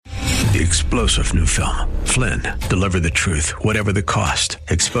The explosive new film, Flynn, deliver the truth, whatever the cost,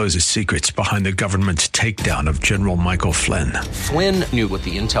 exposes secrets behind the government's takedown of General Michael Flynn. Flynn knew what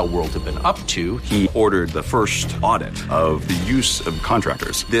the intel world had been up to. He ordered the first audit of the use of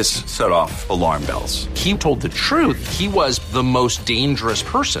contractors. This set off alarm bells. He told the truth. He was the most dangerous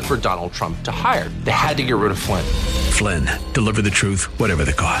person for Donald Trump to hire. They had to get rid of Flynn. Flynn, deliver the truth, whatever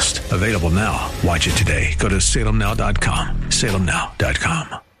the cost. Available now. Watch it today. Go to salemnow.com.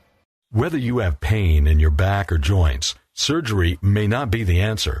 salemnow.com. Whether you have pain in your back or joints, surgery may not be the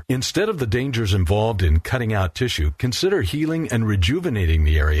answer. Instead of the dangers involved in cutting out tissue, consider healing and rejuvenating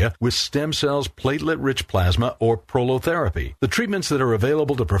the area with stem cells, platelet-rich plasma, or prolotherapy. The treatments that are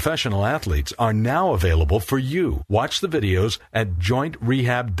available to professional athletes are now available for you. Watch the videos at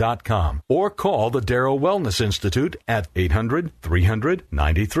jointrehab.com or call the Darrow Wellness Institute at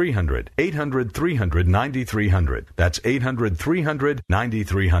 800-300-9300. 800-300-9300. That's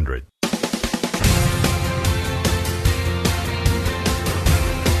 800-300-9300.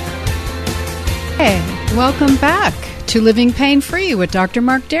 Hey, welcome back to Living Pain Free with Dr.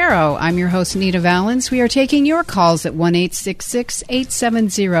 Mark Darrow. I'm your host, Nita Valens. We are taking your calls at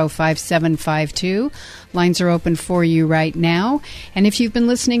 1-866-870-5752. Lines are open for you right now. And if you've been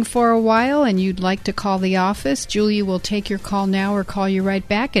listening for a while and you'd like to call the office, Julia will take your call now or call you right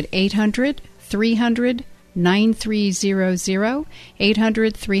back at 800-300-9300,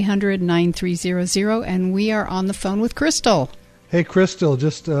 800-300-9300, and we are on the phone with Crystal. Hey, Crystal,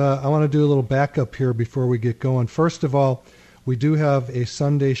 just I want to do a little backup here before we get going. First of all, we do have a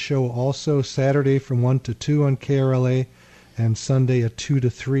Sunday show also, Saturday from 1 to 2 on KRLA, and Sunday at 2 to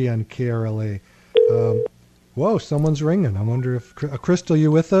 3 on KRLA. Whoa, someone's ringing. I wonder if... Crystal,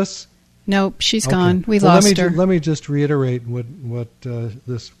 you with us? Nope, she's gone. We lost her. Let me just reiterate what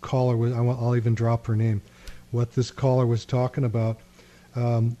this caller was... I'll even drop her name. What this caller was talking about.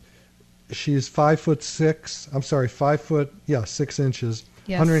 She's 5'6". I'm sorry, 6 inches,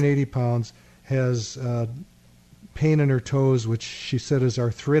 yes. 180 pounds. Has pain in her toes, which she said is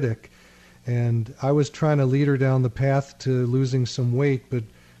arthritic. And I was trying to lead her down the path to losing some weight, but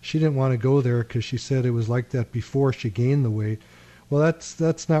she didn't want to go there because she said it was like that before she gained the weight. Well,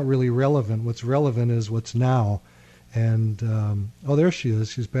 that's not really relevant. What's relevant is what's now. And there she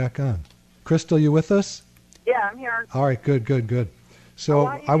is. She's back on. Crystal, you with us? Yeah, I'm here. All right, good. So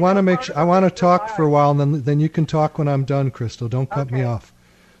I want to talk for a while, and then you can talk when I'm done, Crystal. Don't cut me off.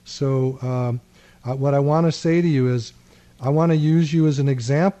 So what I want to say to you is I want to use you as an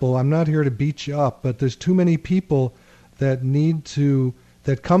example. I'm not here to beat you up, but there's too many people that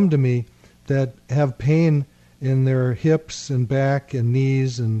come to me that have pain in their hips and back and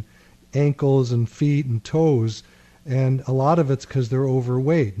knees and ankles and feet and toes, and a lot of it's because they're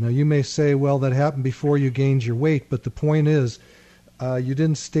overweight. Now, you may say, well, that happened before you gained your weight, but the point is, you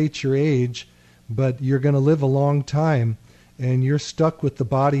didn't state your age, but you're going to live a long time, and you're stuck with the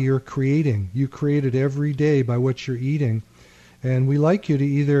body you're creating. You create it every day by what you're eating, and we like you to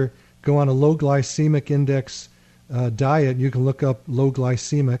either go on a low glycemic index diet. You can look up low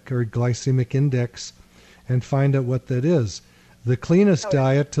glycemic or glycemic index and find out what that is. The cleanest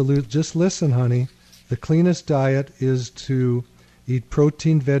diet to lose, just listen, honey, the cleanest diet is to eat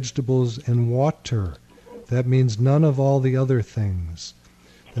protein, vegetables, and water. That means none of all the other things.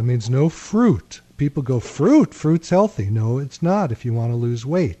 That means no fruit. People go, fruit's healthy. No, it's not if you want to lose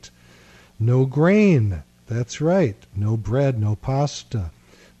weight. No grain. That's right. No bread, no pasta.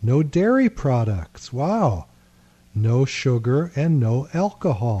 No dairy products. Wow. No sugar and no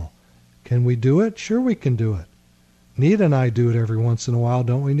alcohol. Can we do it? Sure we can do it. Nita and I do it every once in a while,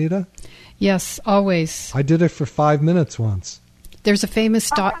 don't we, Nita? Yes, always. I did it for 5 minutes once. There's a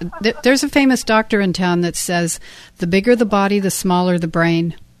famous doctor in town that says, the bigger the body, the smaller the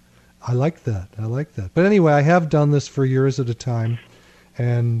brain. I like that. But anyway, I have done this for years at a time.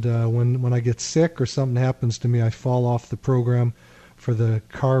 And when I get sick or something happens to me, I fall off the program for the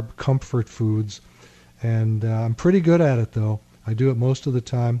carb comfort foods. And I'm pretty good at it, though. I do it most of the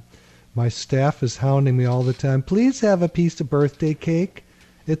time. My staff is hounding me all the time. Please have a piece of birthday cake.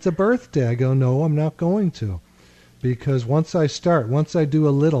 It's a birthday. I go, no, I'm not going to. Because once I do a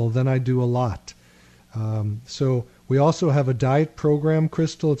little, then I do a lot. So we also have a diet program,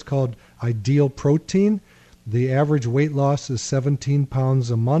 Crystal. It's called Ideal Protein. The average weight loss is 17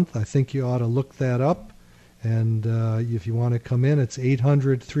 pounds a month. I think you ought to look that up. And if you want to come in, it's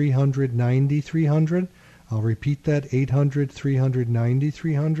 800-300-9300. I'll repeat that,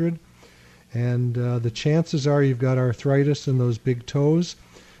 800-300-9300. And the chances are you've got arthritis in those big toes.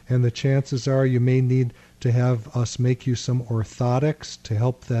 And the chances are you may need to have us make you some orthotics to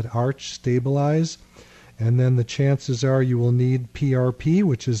help that arch stabilize. And then the chances are you will need PRP,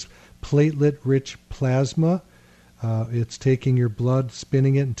 which is platelet-rich plasma. It's taking your blood,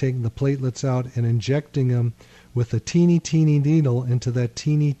 spinning it, and taking the platelets out and injecting them with a teeny needle into that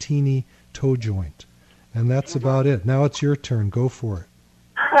teeny toe joint. And that's about it. Now it's your turn. Go for it.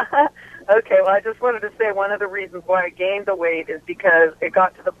 Okay, well, I just wanted to say one of the reasons why I gained the weight is because it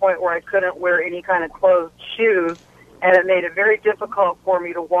got to the point where I couldn't wear any kind of closed shoes, and it made it very difficult for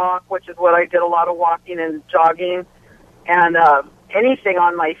me to walk, which is what I did, a lot of walking and jogging, and anything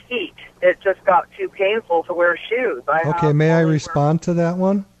on my feet. It just got too painful to wear shoes. Okay, may I respond to that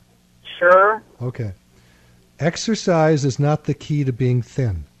one? Sure. Okay. Exercise is not the key to being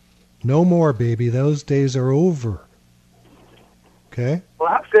thin. No more, baby. Those days are over. Okay? Well,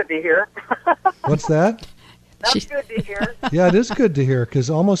 that's good to hear. What's that? That's good to hear. Yeah, it is good to hear, because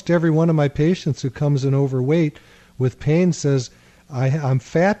almost every one of my patients who comes in overweight with pain says, I'm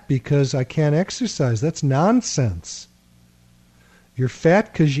fat because I can't exercise. That's nonsense. You're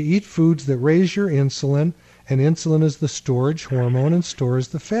fat because you eat foods that raise your insulin, and insulin is the storage hormone and stores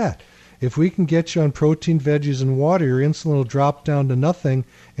the fat. If we can get you on protein, veggies, and water, your insulin will drop down to nothing,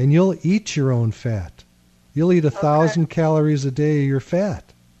 and you'll eat your own fat. You'll eat 1,000 calories a day of your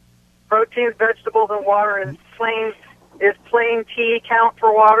fat. Proteins, vegetables, and water. Is plain tea count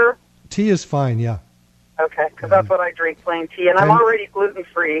for water? Tea is fine, yeah. Okay, because that's what I drink, plain tea. And I'm already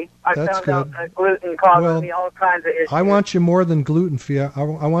gluten-free. I found out that gluten causes me all kinds of issues. I want you more than gluten-free.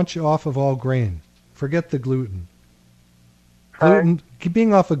 I want you off of all grain. Forget the gluten. Gluten,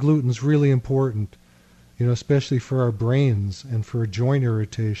 being off of gluten is really important, especially for our brains and for joint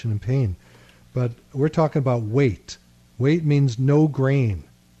irritation and pain. But we're talking about weight. Weight means no grain.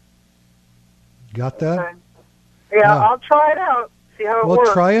 Got that? Okay. Yeah, I'll try it out, see how it works.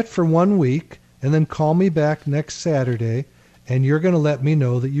 Well, try it for 1 week, and then call me back next Saturday, and you're going to let me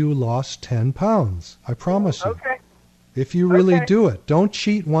know that you lost 10 pounds. I promise you. Okay. If you really do it. Don't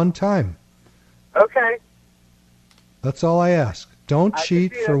cheat one time. Okay. That's all I ask. Don't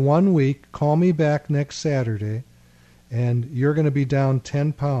cheat for 1 week. Call me back next Saturday, and you're going to be down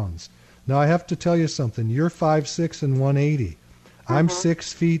 10 pounds. Now, I have to tell you something. You're 5'6" and 180. I'm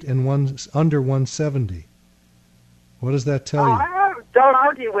 6 feet and under 170. What does that tell you? I don't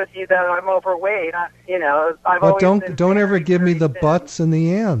argue with you that I'm overweight. But don't ever give me the buts and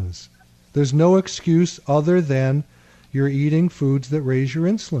the ands. There's no excuse other than you're eating foods that raise your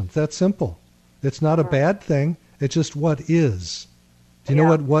insulin. That's simple. It's not a bad thing. It's just what is. Do you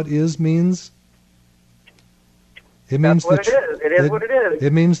know what is means? It means That's what it is. It is what it is.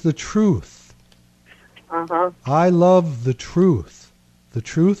 It means the truth. I love the truth. The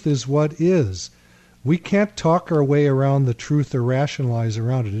truth is what is. We can't talk our way around the truth or rationalize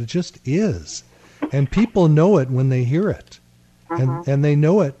around it. It just is. And people know it when they hear it. And they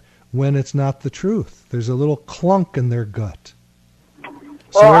know it when it's not the truth. There's a little clunk in their gut.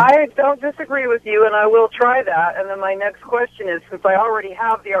 Well, I don't disagree with you, and I will try that. And then my next question is, since I already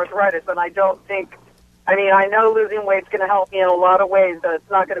have the arthritis, and I know losing weight's going to help me in a lot of ways, but it's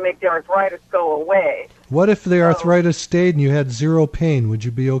not going to make the arthritis go away. What if the arthritis stayed and you had zero pain? Would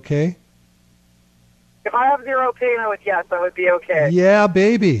you be okay? If I have zero pain, I would be okay. Yeah,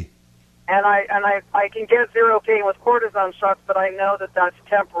 baby. And I can get zero pain with cortisone shots, but I know that that's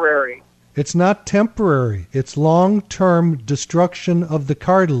temporary. It's not temporary. It's long-term destruction of the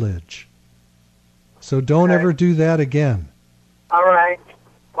cartilage. So don't ever do that again. All right.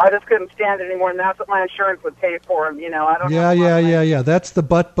 Well, I just couldn't stand it anymore, and that's what my insurance would pay for. I don't know. Yeah. That's the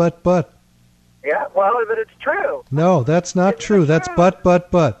but. Yeah, well, but it's true. No, that's not true. That's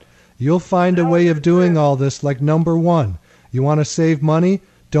but. You'll find a way of doing all this, like number one. You want to save money?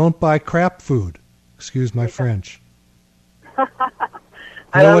 Don't buy crap food. Excuse my French.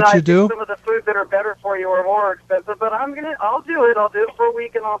 You know what you do? Some of the foods that are better for you are more expensive, but I'll do it. I'll do it for a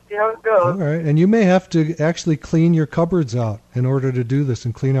week, and I'll see how it goes. All right, and you may have to actually clean your cupboards out in order to do this,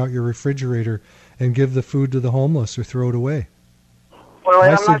 and clean out your refrigerator, and give the food to the homeless or throw it away. Well,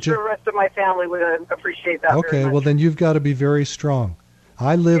 I'm not sure the rest of my family would appreciate that. Okay, well then you've got to be very strong.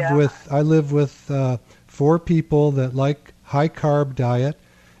 I live with 4 people that like high carb diet,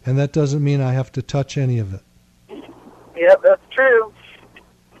 and that doesn't mean I have to touch any of it. Yep, that's true.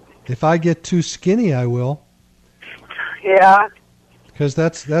 If I get too skinny, I will. Yeah. Because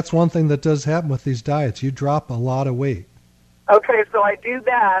that's one thing that does happen with these diets. You drop a lot of weight. Okay, so I do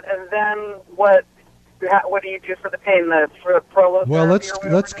that, and then what do you do for the pain? For the prolotherapy? Well,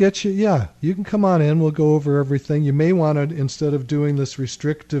 let's get you. Yeah, you can come on in. We'll go over everything. You may want to, instead of doing this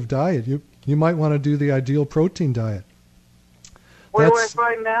restrictive diet, you might want to do the ideal protein diet. Where do I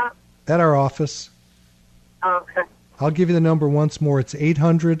find that? At our office. Oh, okay. I'll give you the number once more. It's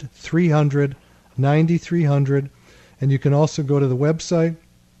 800-300-9300. And you can also go to the website,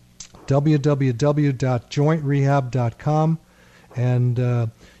 www.jointrehab.com,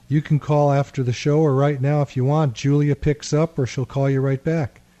 and you can call after the show or right now if you want. Julia picks up, or she'll call you right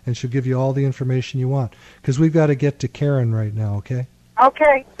back, and she'll give you all the information you want, because we've got to get to Karen right now, okay?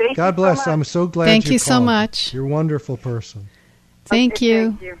 Okay. Thank God you bless. so much. I'm so glad Thank you you so called. much. You're a wonderful person. Thank Okay, you.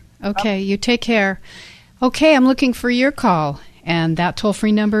 thank you. Okay, you take care. Okay, I'm looking for your call, and that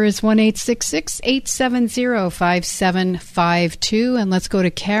toll-free number is 1-866-870-5752, and let's go to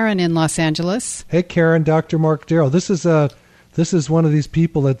Karen in Los Angeles. Hey, Karen, Dr. Mark Darrow. This is one of these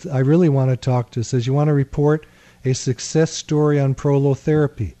people that I really want to talk to. It says you want to report a success story on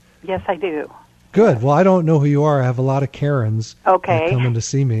prolotherapy. Yes, I do. Good. Well, I don't know who you are. I have a lot of Karens that Okay. come in to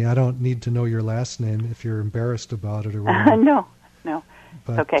see me. I don't need to know your last name if you're embarrassed about it or whatever. No.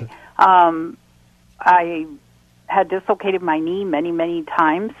 But, Okay. I had dislocated my knee many, many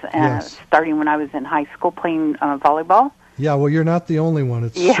times, Yes. starting when I was in high school playing volleyball. Yeah, well, you're not the only one.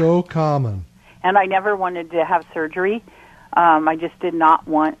 It's Yeah. so common. And I never wanted to have surgery. I just did not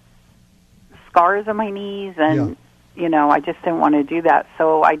want scars on my knees, and, I just didn't want to do that.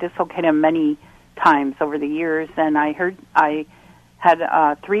 So I dislocated them many times over the years, and I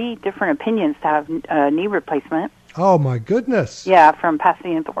had 3 different opinions to have knee replacement. Oh, my goodness. Yeah, from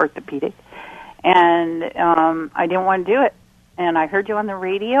Pasadena Orthopedic. And I didn't want to do it. And I heard you on the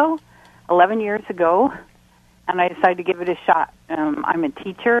radio 11 years ago, and I decided to give it a shot. I'm a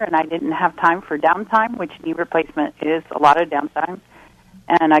teacher, and I didn't have time for downtime, which knee replacement is a lot of downtime.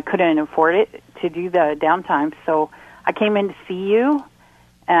 And I couldn't afford it to do the downtime. So I came in to see you.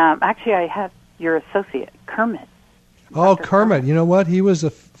 Actually, I had your associate, Kermit. Oh, Kermit. You know what? He was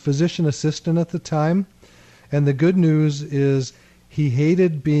a physician assistant at the time. And the good news is he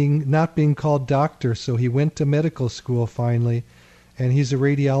hated not being called doctor, so he went to medical school finally, and he's a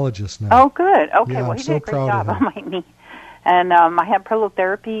radiologist now. Oh, good. Okay, Yeah, well, I'm he so did a great proud job of on my knee. And I had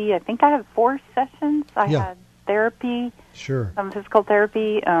prolotherapy. I think I had 4 sessions. I had therapy, Sure. some physical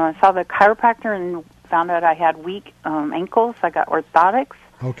therapy. Saw the chiropractor and found out I had weak ankles. I got orthotics.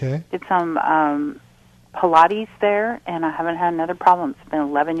 Okay. Did some Pilates there, and I haven't had another problem. It's been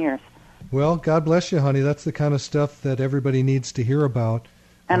 11 years. Well, God bless you, honey. That's the kind of stuff that everybody needs to hear about.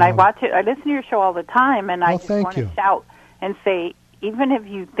 And I watch it. I listen to your show all the time, and I just thank want to you. shout and say, even if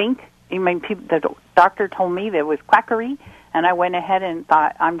you think, the doctor told me that it was quackery, and I went ahead and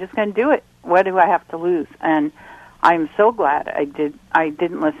thought, I'm just going to do it. What do I have to lose? And I'm so glad I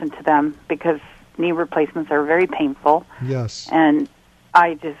didn't listen to them, because knee replacements are very painful. Yes. And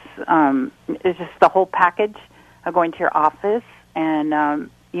I just, it's just the whole package of going to your office, and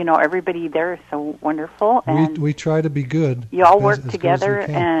everybody there is so wonderful. And we try to be good. you all as work good as together. we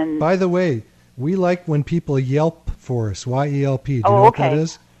can. And by the way, we like when people Yelp for us. YELP. Do you know okay. what that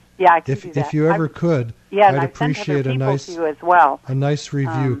is? Yeah, I can do that. If you ever could, and I'd I've appreciate sent other a people nice to you as well. a nice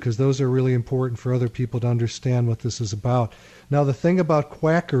review, because those are really important for other people to understand what this is about. Now, the thing about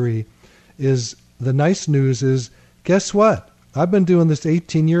quackery is, the nice news is, guess what? I've been doing this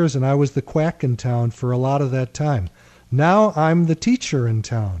 18 years, and I was the quack in town for a lot of that time. Now I'm the teacher in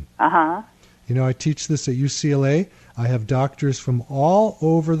town. Uh-huh. I teach this at UCLA. I have doctors from all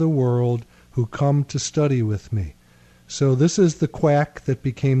over the world who come to study with me. So this is the quack that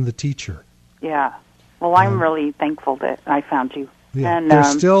became the teacher. Yeah. Well, I'm really thankful that I found you. Yeah. And, There's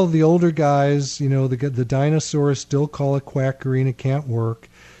still the older guys, the dinosaurs still call it quackery and it can't work.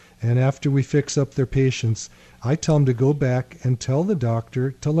 And after we fix up their patients, I tell them to go back and tell the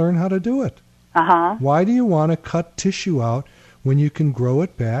doctor to learn how to do it. Uh-huh. Why do you want to cut tissue out when you can grow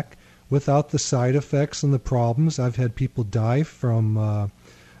it back without the side effects and the problems? I've had people die from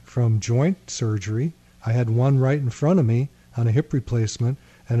joint surgery. I had one right in front of me on a hip replacement,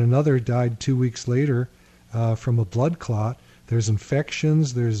 and another died 2 weeks later from a blood clot. There's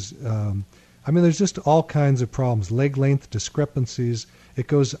infections. There's just all kinds of problems. Leg length discrepancies. It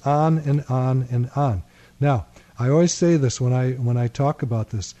goes on and on and on. Now, I always say this when I talk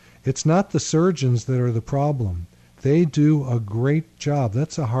about this. It's not the surgeons that are the problem. They do a great job.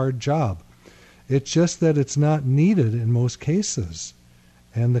 That's a hard job. It's just that it's not needed in most cases.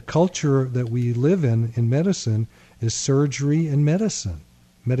 And the culture that we live in medicine is surgery and medicine,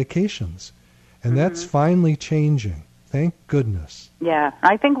 medications. And that's finally changing. Thank goodness. Yeah.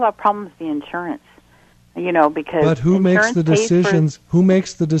 I think a lot of problems the insurance, because But who makes the insurance pays decisions? Who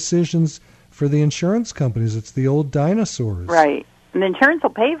makes the decisions for the insurance companies? It's the old dinosaurs. Right. And the insurance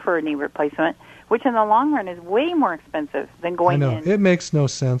will pay for a knee replacement, which in the long run is way more expensive than going I know. in. It makes no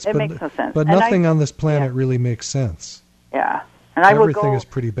sense. It makes no sense. But And nothing on this planet really makes sense. Yeah. And I would Everything go, is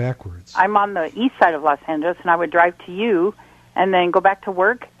pretty backwards. I'm on the east side of Los Angeles, and I would drive to you and then go back to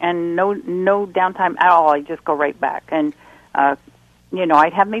work, and no downtime at all. I just go right back. And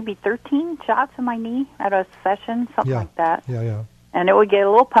I'd have maybe 13 shots in my knee at a session, something like that. Yeah. And it would get a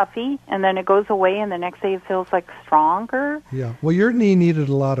little puffy, and then it goes away, and the next day it feels like stronger. Yeah. Well, your knee needed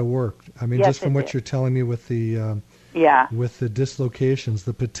a lot of work. I mean, Yes, just from it what did. you're telling me with the Yeah. with the dislocations,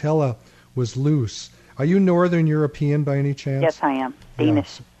 the patella was loose. Are you Northern European by any chance? Yes, I am.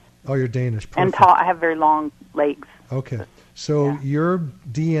 Danish. Yeah. Oh, you're Danish. Perfect. And tall. I have very long legs. Okay. So your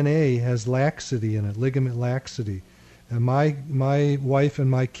DNA has laxity in it, ligament laxity. And my wife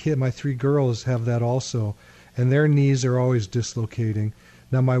and my 3 girls have that also, and their knees are always dislocating.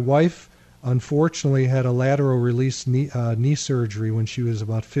 Now, my wife, unfortunately, had a lateral release knee surgery when she was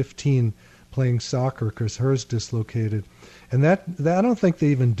about 15 playing soccer because hers dislocated. And that I don't think they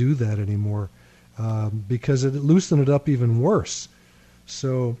even do that anymore because it loosened it up even worse.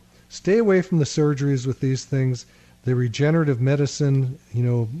 So stay away from the surgeries with these things. The regenerative medicine,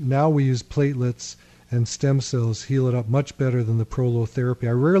 now we use platelets and stem cells, heal it up much better than the prolotherapy.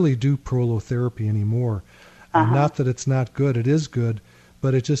 I rarely do prolotherapy anymore. Not that it's not good. It is good,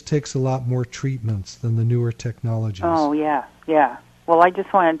 but it just takes a lot more treatments than the newer technologies. Oh, yeah. Well, I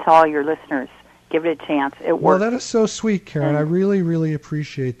just want to tell all your listeners, give it a chance. It works. Well, that is so sweet, Karen. I really, really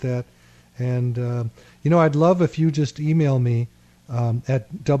appreciate that. And, I'd love if you just email me at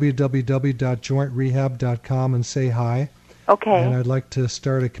www.jointrehab.com and say hi. Okay. And I'd like to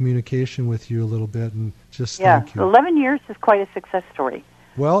start a communication with you a little bit and just thank you. 11 years is quite a success story.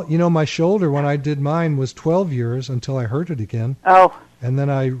 Well, my shoulder when I did mine was 12 years until I hurt it again. Oh. And then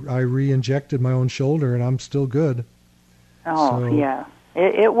I re-injected my own shoulder, and I'm still good. Oh, yeah.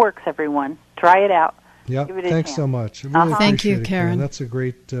 It works, everyone. Try it out. Yeah. Give it a Thanks chance. so much. I really Thank you, appreciate it, Karen. That's a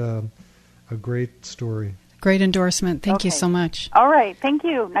great story. Great endorsement. Thank you so much. All right. Thank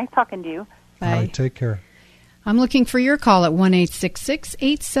you. Nice talking to you. Bye. All right, take care. I'm looking for your call at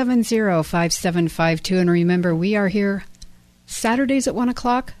 1-866-870-5752. And remember, we are here Saturdays at 1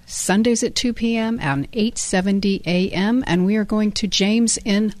 o'clock, Sundays at 2 p.m. on 870 a.m. And we are going to James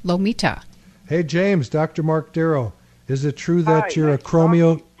in Lomita. Hey, James, Dr. Mark Darrow. Is it true that your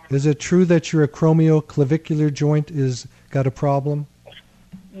acromioclavicular joint is got a problem?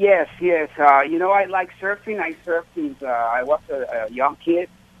 Yes. I like surfing. I surfed since I was a young kid.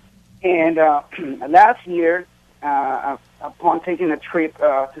 And last year, upon taking a trip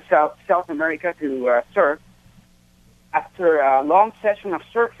to South America to surf, after a long session of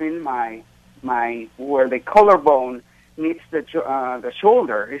surfing, where the collarbone meets the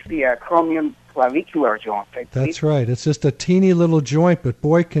shoulder is the acromioclavicular joint. That's right. It's just a teeny little joint, but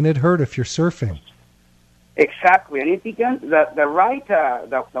boy, can it hurt if you're surfing. Exactly, and it began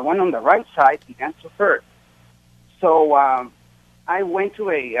the one on the right side began to hurt. So I went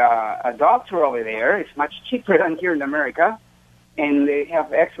to a doctor over there. It's much cheaper than here in America, and they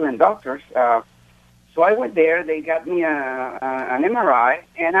have excellent doctors. So I went there. They got me an MRI,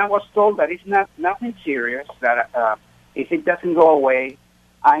 and I was told that it's nothing serious. That if it doesn't go away,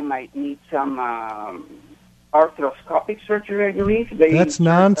 I might need some arthroscopic surgery, I believe. That's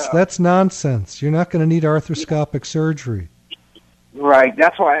nonsense. You're not going to need arthroscopic surgery. Right.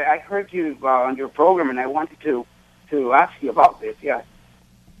 That's why I heard you on your program, and I wanted to ask you about this. Yeah.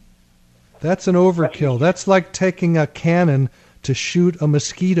 That's an overkill. That's like taking a cannon to shoot a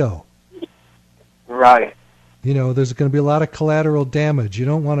mosquito. Right. There's going to be a lot of collateral damage. You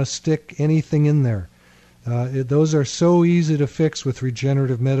don't want to stick anything in there. Those are so easy to fix with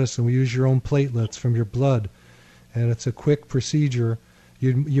regenerative medicine. We use your own platelets from your blood, and it's a quick procedure.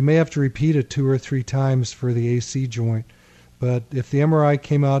 You may have to repeat it 2 or 3 times for the AC joint, but if the MRI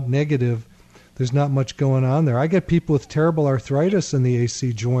came out negative, there's not much going on there. I get people with terrible arthritis in the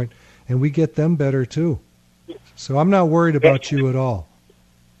AC joint, and we get them better too. So I'm not worried about you at all.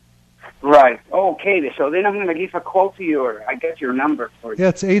 Right. Okay. So then I'm going to give a call to you, or I get your number for you. Yeah,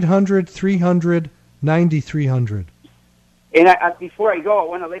 it's 800-300-9300. And before I go, I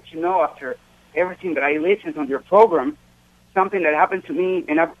want to let you know, after everything that I listened on your program, something that happened to me,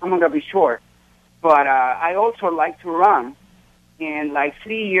 and I'm going to be short. But I also like to run. And like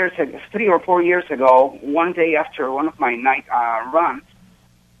 3 or 4 years ago, one day after one of my night runs,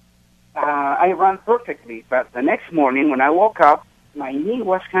 I ran perfectly. But the next morning when I woke up, my knee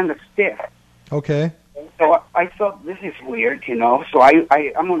was kind of stiff. Okay. So I thought, this is weird, So I'm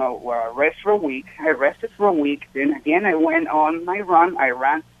going to rest for a week. I rested for a week. Then again, I went on my run. I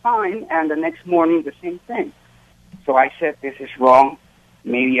ran fine. And the next morning, the same thing. So I said, this is wrong.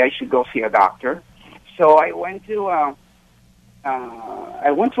 Maybe I should go see a doctor. So I went to a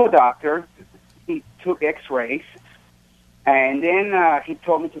doctor. He took x-rays. And then he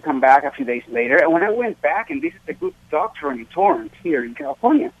told me to come back a few days later. And when I went back, and this is a good doctor in Torrance here in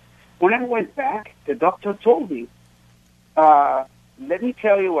California, when I went back, the doctor told me, let me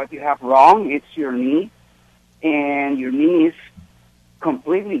tell you what you have wrong. It's your knee, and your knee is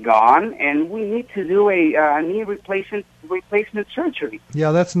completely gone, and we need to do a knee replacement surgery.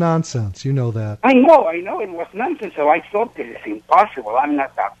 Yeah, that's nonsense. You know that. I know it was nonsense. So I thought this is impossible. I'm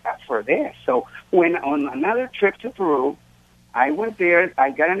not that for this. So when on another trip to Peru, I went there. I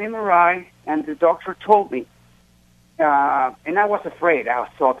got an MRI, and the doctor told me. And I was afraid. I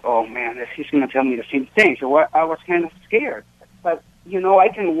thought, oh man, he's going to tell me the same thing. So I was kind of scared. But I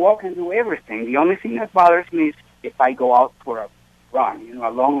can walk and do everything. The only thing that bothers me is if I go out for a run, a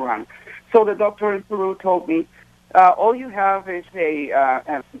long run. So the doctor in Peru told me, all you have is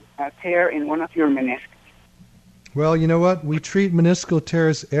a tear in one of your meniscus. Well, you know what? We treat meniscal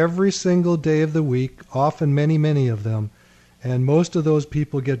tears every single day of the week, often many, many of them. And most of those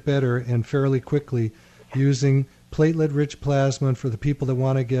people get better and fairly quickly using platelet-rich plasma. And for the people that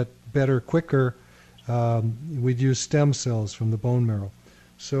want to get better quicker, we'd use stem cells from the bone marrow.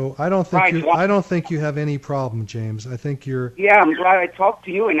 So I don't think you have any problem, James. I think you're. Yeah, I'm glad I talked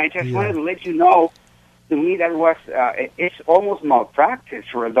to you, and I just wanted to let you know. To me, that was it's almost malpractice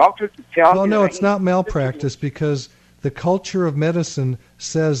for a doctor to tell. Well, no, it's not malpractice because the culture of medicine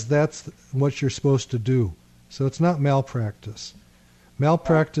says that's what you're supposed to do. So it's not malpractice.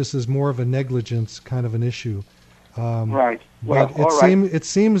 Malpractice is more of a negligence kind of an issue. Right. Well, but it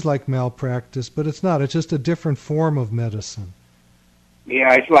seems like malpractice, but it's not. It's just a different form of medicine.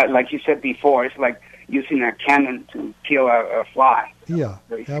 Yeah, it's like you said before. It's like using a cannon to kill a fly. Yeah,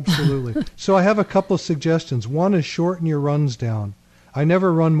 absolutely. So I have a couple of suggestions. One is shorten your runs down. I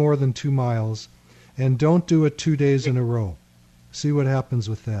never run more than 2 miles, and don't do it 2 days in a row. See what happens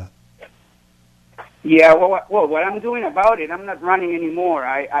with that. Yeah, well, what I'm doing about it, I'm not running anymore.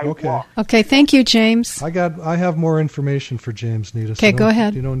 I walk. Okay, thank you, James. I have more information for James, Nita. Okay, go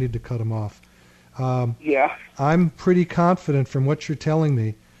ahead. You don't need to cut him off. Yeah. I'm pretty confident from what you're telling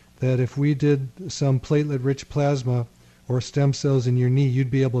me that if we did some platelet-rich plasma or stem cells in your knee, you'd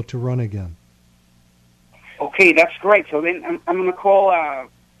be able to run again. Okay, that's great. So then I'm going to call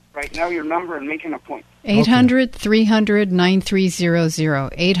right now your number and make an appointment.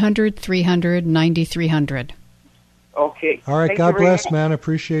 800-300-9300. 800-300-9300. Okay. All right, God bless, man. I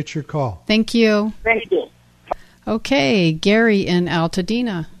appreciate your call. Thank you. Thank you. Okay, Gary in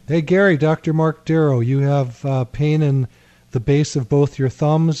Altadena. Hey, Gary, Dr. Mark Darrow, you have pain in the base of both your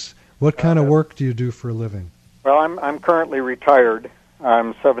thumbs. What kind of work do you do for a living? Well, I'm currently retired.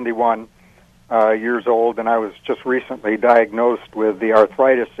 I'm 71 years old, and I was just recently diagnosed with the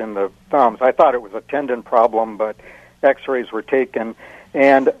arthritis in the thumbs. I thought it was a tendon problem, but x-rays were taken.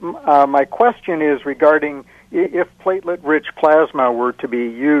 And my question is regarding if platelet-rich plasma were to be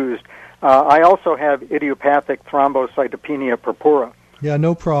used. I also have idiopathic thrombocytopenia purpura. Yeah,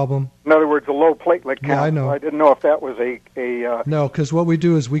 no problem. In other words, a low platelet count. Yeah, I know. So I didn't know if that was a No, because what we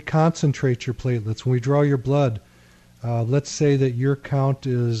do is we concentrate your platelets. When we draw your blood, let's say that your count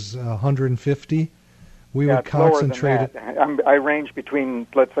is 150. We would concentrate it. I range between,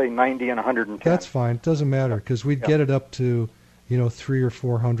 let's say, 90 and 110. That's fine. It doesn't matter because we'd get it up to, 300 or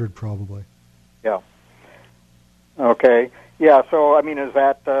 400 probably. Yeah. Okay. Yeah, so, has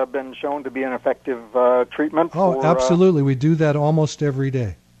that been shown to be an effective treatment? Oh, absolutely. We do that almost every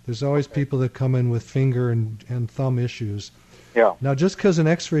day. There's always people that come in with finger and thumb issues. Yeah. Now, just because an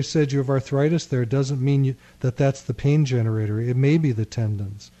x-ray said you have arthritis there doesn't mean that's the pain generator. It may be the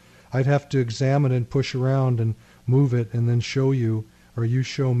tendons. I'd have to examine and push around and move it and then show you, or you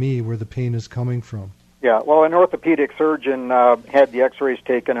show me, where the pain is coming from. Yeah, well, an orthopedic surgeon had the x-rays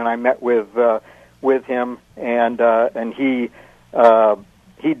taken, and I met with him, and he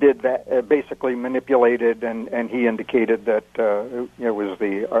did that, basically manipulated, and he indicated that it was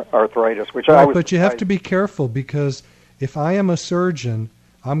the arthritis, which I was. But you have to be careful because if I am a surgeon,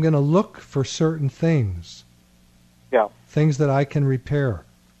 I'm going to look for certain things. Yeah. Things that I can repair.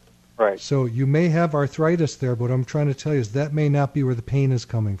 Right. So you may have arthritis there, but what I'm trying to tell you is that may not be where the pain is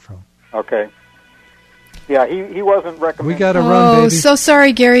coming from. Okay. Yeah, he wasn't recommending. We got to run, baby. Oh, so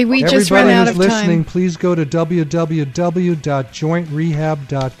sorry, Gary. We just ran out of time. Everybody who's listening, please go to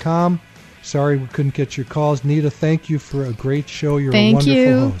www.jointrehab.com. Sorry we couldn't get your calls. Nita, thank you for a great show. You're a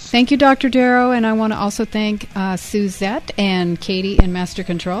wonderful host. Thank you, Dr. Darrow. And I want to also thank Suzette and Katie in Master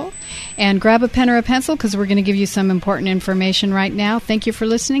Control. And grab a pen or a pencil because we're going to give you some important information right now. Thank you for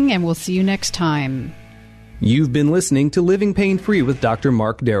listening, and we'll see you next time. You've been listening to Living Pain Free with Dr.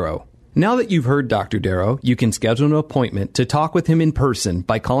 Mark Darrow. Now that you've heard Dr. Darrow, you can schedule an appointment to talk with him in person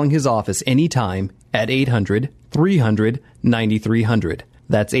by calling his office anytime at 800-300-9300.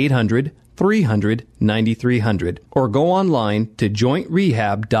 That's 800-300-9300. Or go online to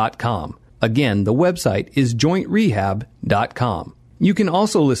jointrehab.com. Again, the website is jointrehab.com. You can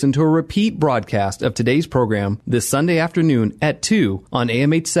also listen to a repeat broadcast of today's program this Sunday afternoon at 2 on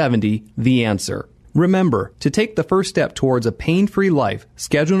AM 870, The Answer. Remember, to take the first step towards a pain-free life,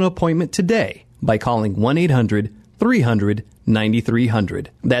 schedule an appointment today by calling 1-800-300-9300.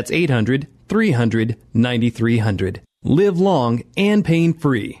 That's 800-300-9300. Live long and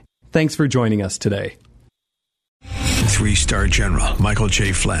pain-free. Thanks for joining us today. 3-star General Michael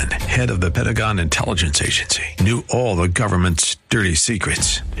J. Flynn, head of the Pentagon Intelligence Agency, knew all the government's dirty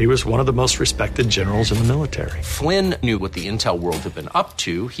secrets. He was one of the most respected generals in the military. Flynn knew what the intel world had been up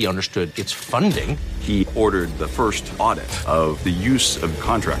to. He understood its funding. He ordered the first audit of the use of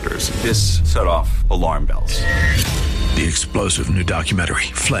contractors. This set off alarm bells. The explosive new documentary,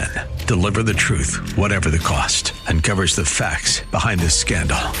 Flynn, Deliver the Truth, Whatever the Cost, uncovers the facts behind this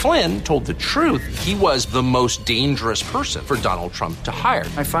scandal. Flynn told the truth. He was the most dangerous person for Donald Trump to hire.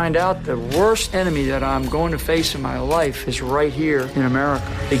 I find out the worst enemy that I'm going to face in my life is right here in America.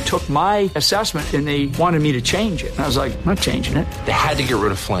 They took my assessment and they wanted me to change it. And I was like, I'm not changing it. They had to get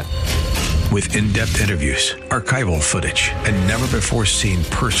rid of Flynn. With in-depth interviews, archival footage, and never-before-seen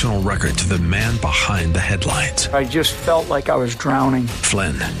personal records of the man behind the headlines. I just felt like I was drowning.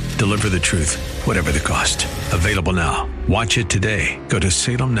 Flynn, Deliver the Truth, Whatever the Cost. Available now. Watch it today. Go to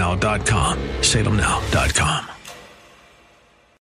salemnow.com. salemnow.com.